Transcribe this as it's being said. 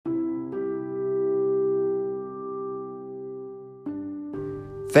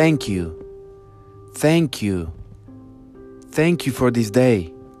Thank you. Thank you. Thank you for this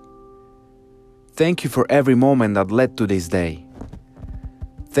day. Thank you for every moment that led to this day.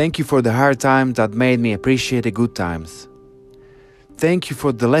 Thank you for the hard times that made me appreciate the good times. Thank you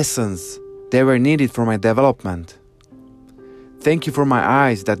for the lessons that were needed for my development. Thank you for my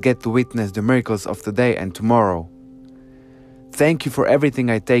eyes that get to witness the miracles of today and tomorrow. Thank you for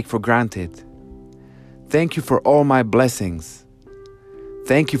everything I take for granted. Thank you for all my blessings.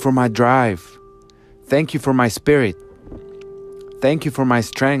 Thank you for my drive. Thank you for my spirit. Thank you for my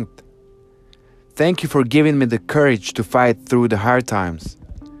strength. Thank you for giving me the courage to fight through the hard times.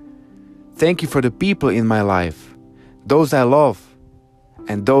 Thank you for the people in my life, those I love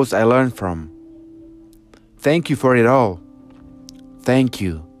and those I learn from. Thank you for it all. Thank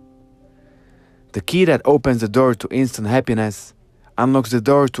you. The key that opens the door to instant happiness unlocks the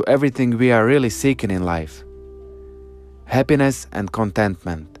door to everything we are really seeking in life. Happiness and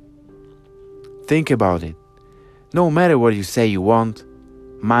contentment. Think about it. No matter what you say you want,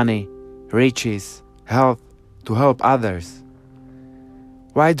 money, riches, health, to help others.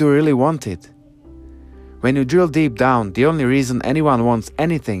 Why do you really want it? When you drill deep down, the only reason anyone wants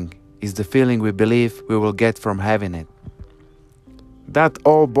anything is the feeling we believe we will get from having it. That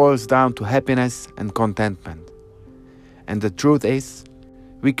all boils down to happiness and contentment. And the truth is,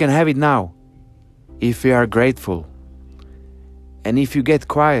 we can have it now, if we are grateful. And if you get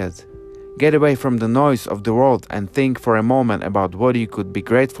quiet, get away from the noise of the world and think for a moment about what you could be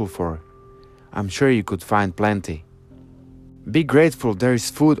grateful for, I'm sure you could find plenty. Be grateful there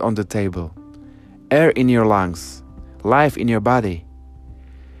is food on the table, air in your lungs, life in your body.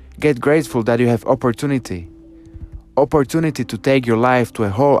 Get grateful that you have opportunity to take your life to a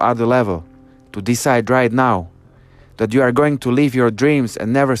whole other level, to decide right now that you are going to live your dreams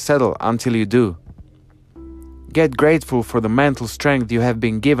and never settle until you do. Get grateful for the mental strength you have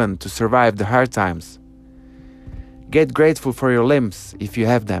been given to survive the hard times. Get grateful for your limbs if you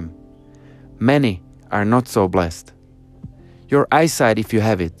have them. Many are not so blessed. Your eyesight if you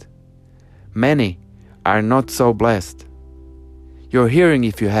have it. Many are not so blessed. Your hearing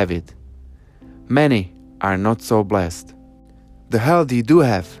if you have it. Many are not so blessed. The health you do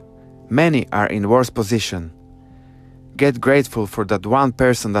have, many are in worse position. Get grateful for that one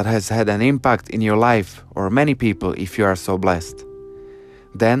person that has had an impact in your life, or many people if you are so blessed.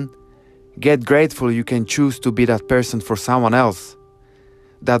 Then, get grateful you can choose to be that person for someone else.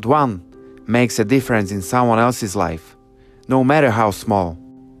 That one makes a difference in someone else's life, no matter how small.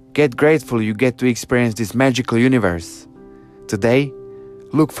 Get grateful you get to experience this magical universe. Today,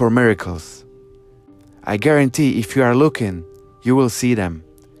 look for miracles. I guarantee if you are looking, you will see them.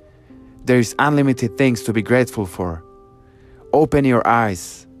 There is unlimited things to be grateful for. Open your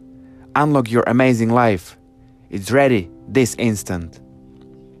eyes. Unlock your amazing life. It's ready this instant.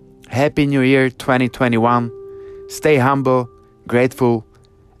 Happy New Year 2021. Stay humble, grateful,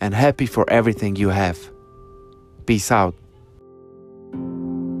 and happy for everything you have. Peace out.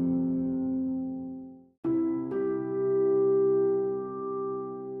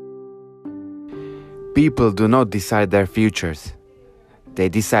 People do not decide their futures. They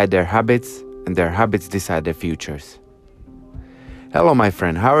decide their habits, and their habits decide their futures. Hello my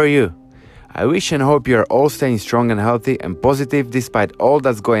friend, how are you? I wish and hope you are all staying strong and healthy and positive despite all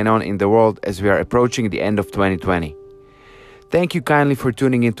that's going on in the world as we are approaching the end of 2020. Thank you kindly for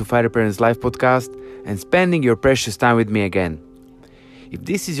tuning into Fighter Parents Live podcast and spending your precious time with me again. If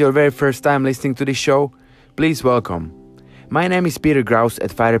this is your very first time listening to this show, please welcome. My name is Peter Graus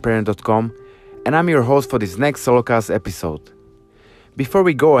at fighterparent.com and I'm your host for this next solocast episode. Before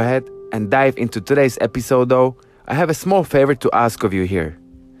we go ahead and dive into today's episode though, I have a small favor to ask of you here.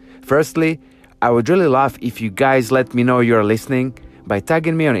 Firstly, I would really love if you guys let me know you're listening by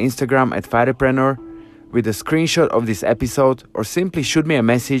tagging me on Instagram at Fighterpreneur with a screenshot of this episode, or simply shoot me a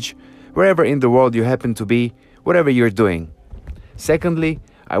message wherever in the world you happen to be, whatever you're doing. Secondly,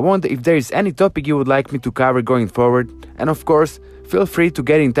 I wonder if there is any topic you would like me to cover going forward, and of course, feel free to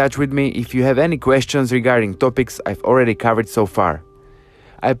get in touch with me if you have any questions regarding topics I've already covered so far.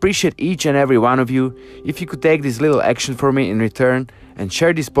 I appreciate each and every one of you if you could take this little action for me in return and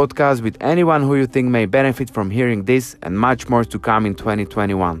share this podcast with anyone who you think may benefit from hearing this and much more to come in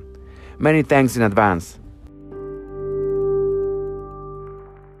 2021. Many thanks in advance.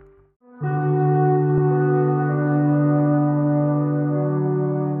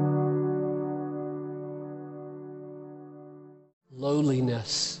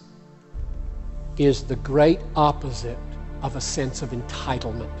 Lowliness is the great opposite of a sense of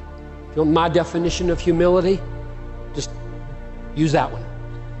entitlement. If you want my definition of humility, just use that one.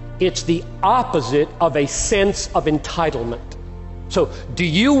 It's the opposite of a sense of entitlement. So, do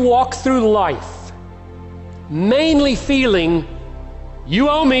you walk through life mainly feeling, you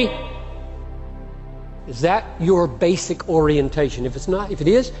owe me? Is that your basic orientation? If it's not, if it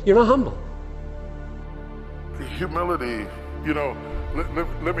is, you're not humble. Humility, you know,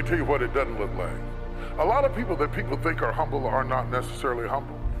 let me tell you what it doesn't look like. A lot of people that people think are humble are not necessarily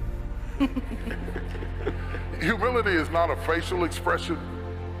humble. Humility is not a facial expression.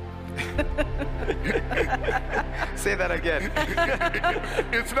 Say that again.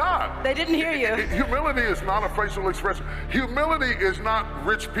 It's not. They didn't hear you. Humility is not a facial expression. Humility is not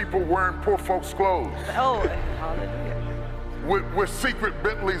rich people wearing poor folks' clothes. Oh, hallelujah. With secret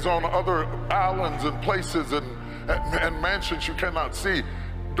Bentleys on other islands and places and mansions you cannot see.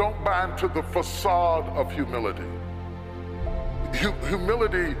 Don't buy into the facade of humility.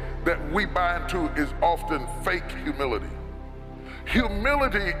 Humility that we buy into is often fake humility.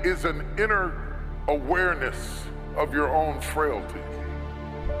 Humility is an inner awareness of your own frailty.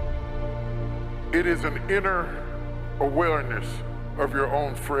 It is an inner awareness of your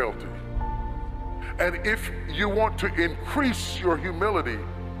own frailty. And if you want to increase your humility,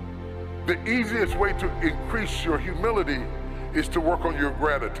 the easiest way to increase your humility is to work on your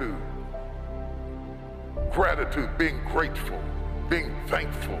gratitude. Gratitude, being grateful, being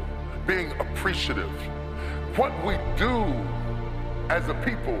thankful, being appreciative. What we do as a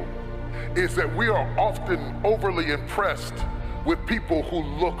people is that we are often overly impressed with people who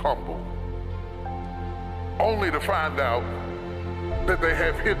look humble, only to find out that they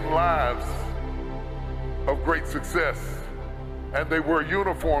have hidden lives of great success, and they wear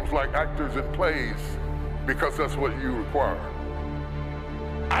uniforms like actors in plays because that's what you require.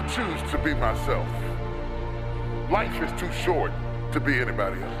 I choose to be myself. Life is too short to be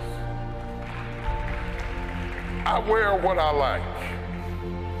anybody else. I wear what I like.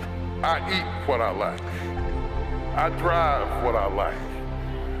 I eat what I like. I drive what I like.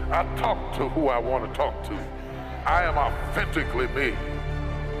 I talk to who I want to talk to. I am authentically me.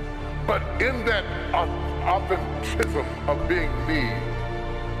 But in that authenticity of being me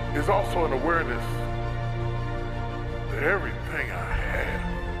is also an awareness that everything I have,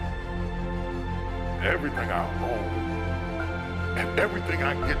 everything I own, and everything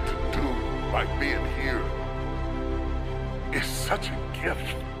I get to do by being here is such a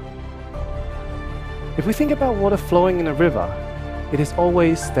gift. If we think about water flowing in a river, it is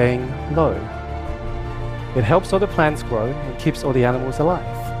always staying low. It helps all the plants grow and keeps all the animals alive.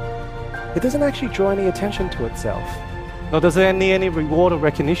 It doesn't actually draw any attention to itself, nor does it need any reward or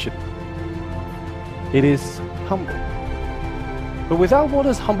recognition. It is humble. But without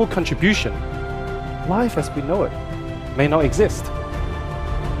water's humble contribution, life as we know it may not exist.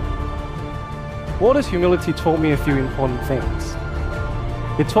 Water's humility taught me a few important things.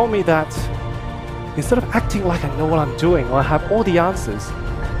 It taught me that instead of acting like I know what I'm doing or I have all the answers,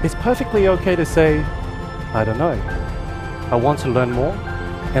 it's perfectly okay to say, I don't know. I want to learn more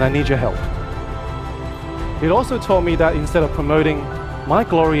and I need your help. It also taught me that instead of promoting my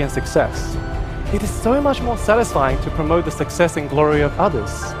glory and success, it is so much more satisfying to promote the success and glory of others.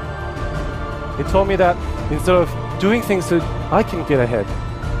 It taught me that instead of doing things so I can get ahead,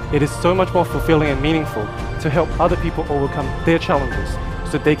 it is so much more fulfilling and meaningful to help other people overcome their challenges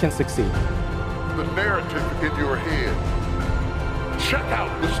so they can succeed. The narrative in your head. Check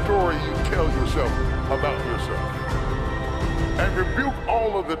out the story you tell yourself about yourself. And rebuke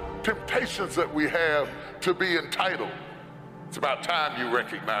all of the temptations that we have to be entitled. It's about time you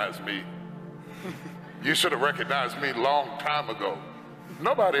recognize me. You should have recognized me a long time ago.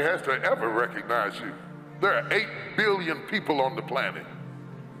 Nobody has to ever recognize you. There are 8 billion people on the planet.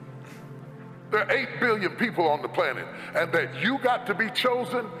 There are 8 billion people on the planet, and that you got to be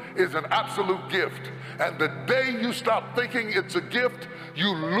chosen is an absolute gift. And the day you stop thinking it's a gift,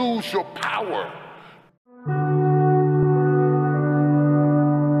 you lose your power.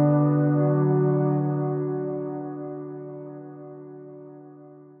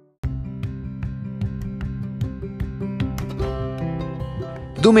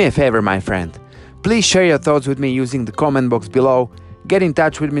 Do me a favor, my friend. Please share your thoughts with me using the comment box below. Get in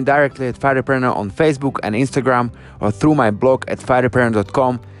touch with me directly at Fighterpreneur on Facebook and Instagram, or through my blog at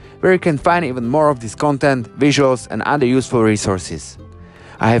fighterpreneur.com, where you can find even more of this content, visuals and other useful resources.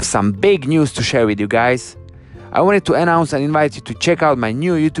 I have some big news to share with you guys. I wanted to announce and invite you to check out my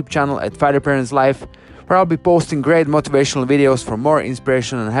new YouTube channel at Fighterpreneur's Life, where I'll be posting great motivational videos for more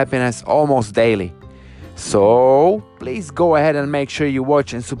inspiration and happiness almost daily. So please go ahead and make sure you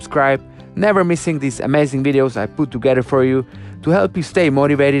watch and subscribe, never missing these amazing videos I put together for you to help you stay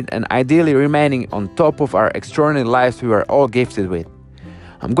motivated and ideally remaining on top of our extraordinary lives we are all gifted with.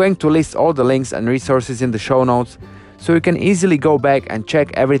 I'm going to list all the links and resources in the show notes, so you can easily go back and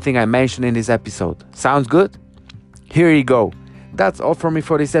check everything I mentioned in this episode. Sounds good? Here you go. That's all from me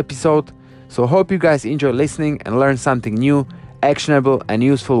for this episode. So hope you guys enjoy listening and learn something new, actionable and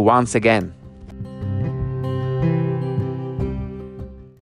useful once again.